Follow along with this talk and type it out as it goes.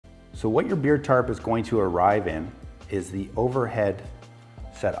So what your beard tarp is going to arrive in is the overhead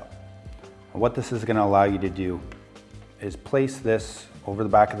setup. And what this is going to allow you to do is place this over the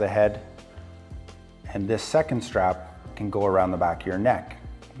back of the head, and this second strap can go around the back of your neck.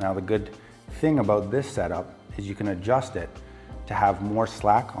 Now the good thing about this setup is you can adjust it to have more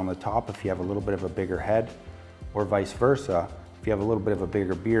slack on the top if you have a little bit of a bigger head, or vice versa. If you have a little bit of a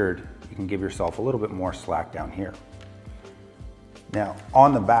bigger beard, you can give yourself a little bit more slack down here. Now,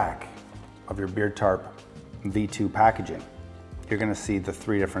 on the back of your beard tarp V2 packaging, you're gonna see the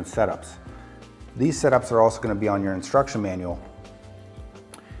 3 different setups. These setups are also gonna be on your instruction manual,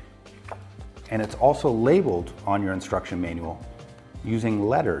 and it's also labeled on your instruction manual using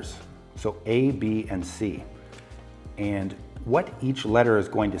letters, so A, B, and C. And what each letter is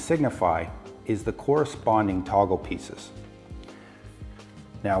going to signify is the corresponding toggle pieces.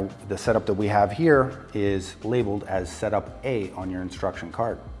 Now, the setup that we have here is labeled as setup A on your instruction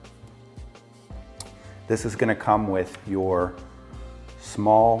card. This is going to come with your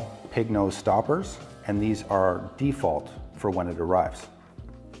small pig nose stoppers, and these are default for when it arrives.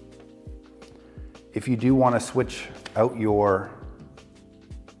 If you do want to switch out your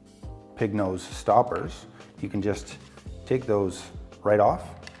pig nose stoppers, you can just take those right off,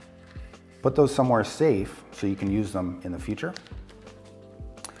 put those somewhere safe so you can use them in the future.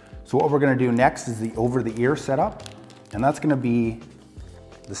 So what we're going to do next is the over the ear setup, and that's going to be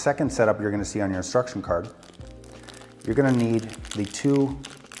the second setup you're going to see on your instruction card. You're going to need the 2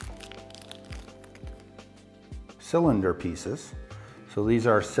 cylinder pieces. So these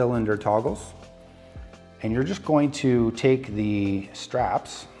are cylinder toggles, and you're just going to take the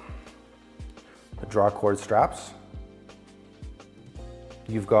straps, the draw cord straps.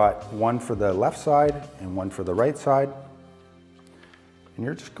 You've got one for the left side and one for the right side. And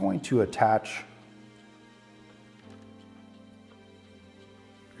you're just going to attach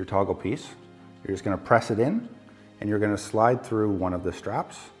your toggle piece. You're just going to press it in, and you're going to slide through one of the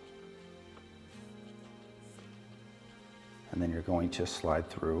straps. And then you're going to slide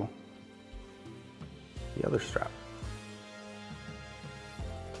through the other strap.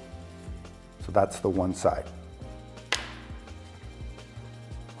 So that's the one side.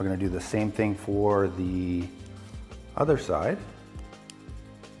 We're going to do the same thing for the other side.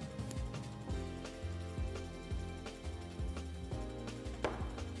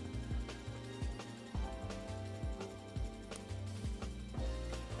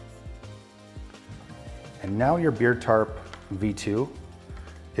 And now your beard tarp V2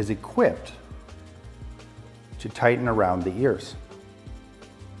 is equipped to tighten around the ears.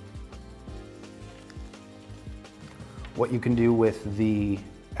 What you can do with the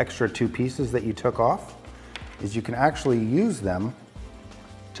extra 2 pieces that you took off is you can actually use them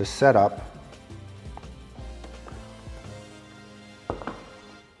to set up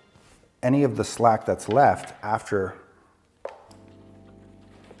any of the slack that's left after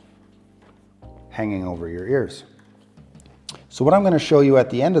hanging over your ears. So what I'm going to show you at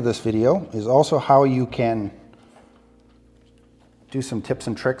the end of this video is also how you can do some tips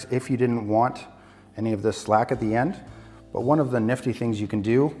and tricks if you didn't want any of this slack at the end. But one of the nifty things you can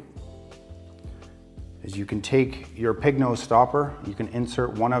do is you can take your pig nose stopper, you can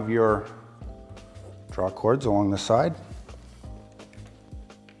insert one of your draw cords along the side.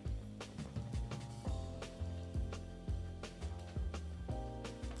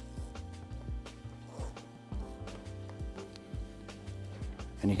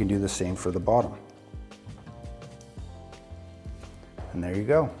 And you can do the same for the bottom. And there you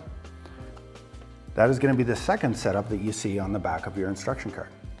go. That is going to be the second setup that you see on the back of your instruction card.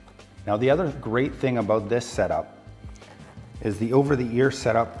 Now, the other great thing about this setup is the over the ear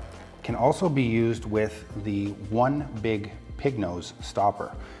setup can also be used with the one big pig nose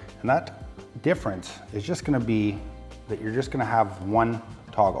stopper. And that difference is just going to be that you're just going to have one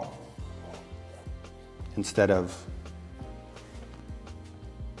toggle instead of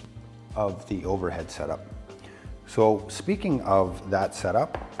the overhead setup. So speaking of that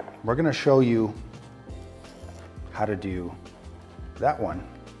setup, we're going to show you how to do that one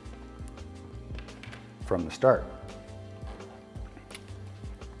from the start.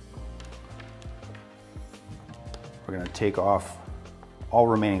 We're going to take off all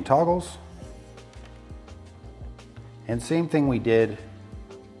remaining toggles, and same thing we did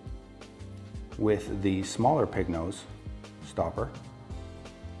with the smaller pig nose stopper,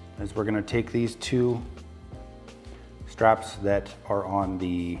 is we're going to take these 2 straps that are on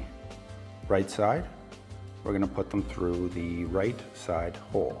the right side, we're going to put them through the right side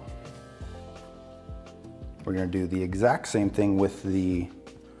hole. We're going to do the exact same thing with the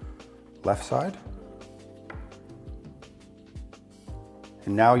left side,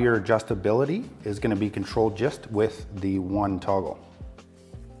 And now your adjustability is going to be controlled just with the one toggle.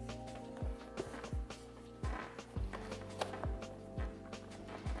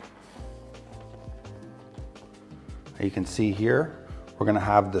 You can see here, we're going to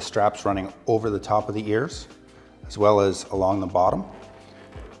have the straps running over the top of the ears, as well as along the bottom.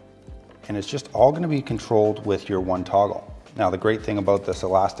 And it's just all going to be controlled with your one toggle. Now, the great thing about this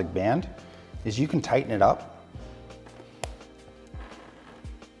elastic band is you can tighten it up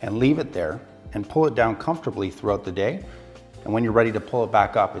and leave it there and pull it down comfortably throughout the day. And when you're ready to pull it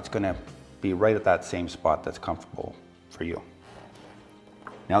back up, it's going to be right at that same spot that's comfortable for you.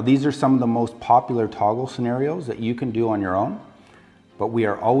 Now, these are some of the most popular toggle scenarios that you can do on your own, but we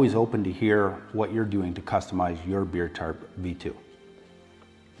are always open to hear what you're doing to customize your Beer Tarp V2.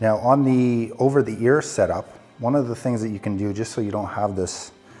 Now, on the over-the-ear setup, one of the things that you can do, just so you don't have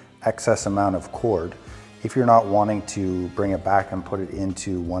this excess amount of cord, if you're not wanting to bring it back and put it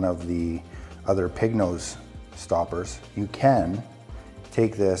into one of the other pig nose stoppers, you can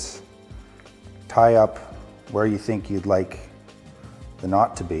take this, tie up where you think you'd like the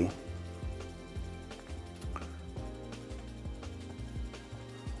knot to be,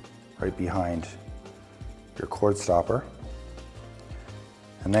 right behind your cord stopper,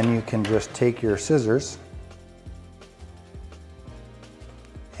 and then you can just take your scissors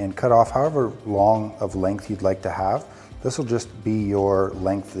and cut off however long of length you'd like to have. This will just be your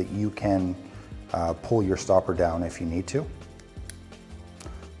length that you can pull your stopper down if you need to.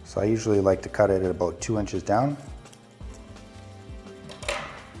 So I usually like to cut it at about 2 inches down.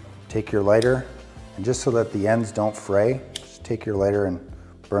 Take your lighter, and just so that the ends don't fray, just take your lighter and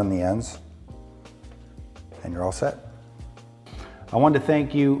burn the ends, and you're all set. I want to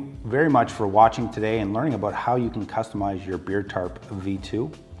thank you very much for watching today and learning about how you can customize your Beer Tarp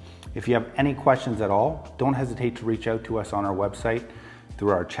V2. If you have any questions at all, don't hesitate to reach out to us on our website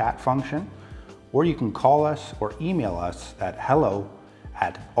through our chat function, or you can call us or email us at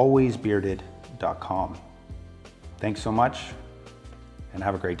hello@alwaysbearded.com. Thanks so much, and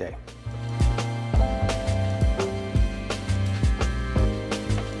have a great day.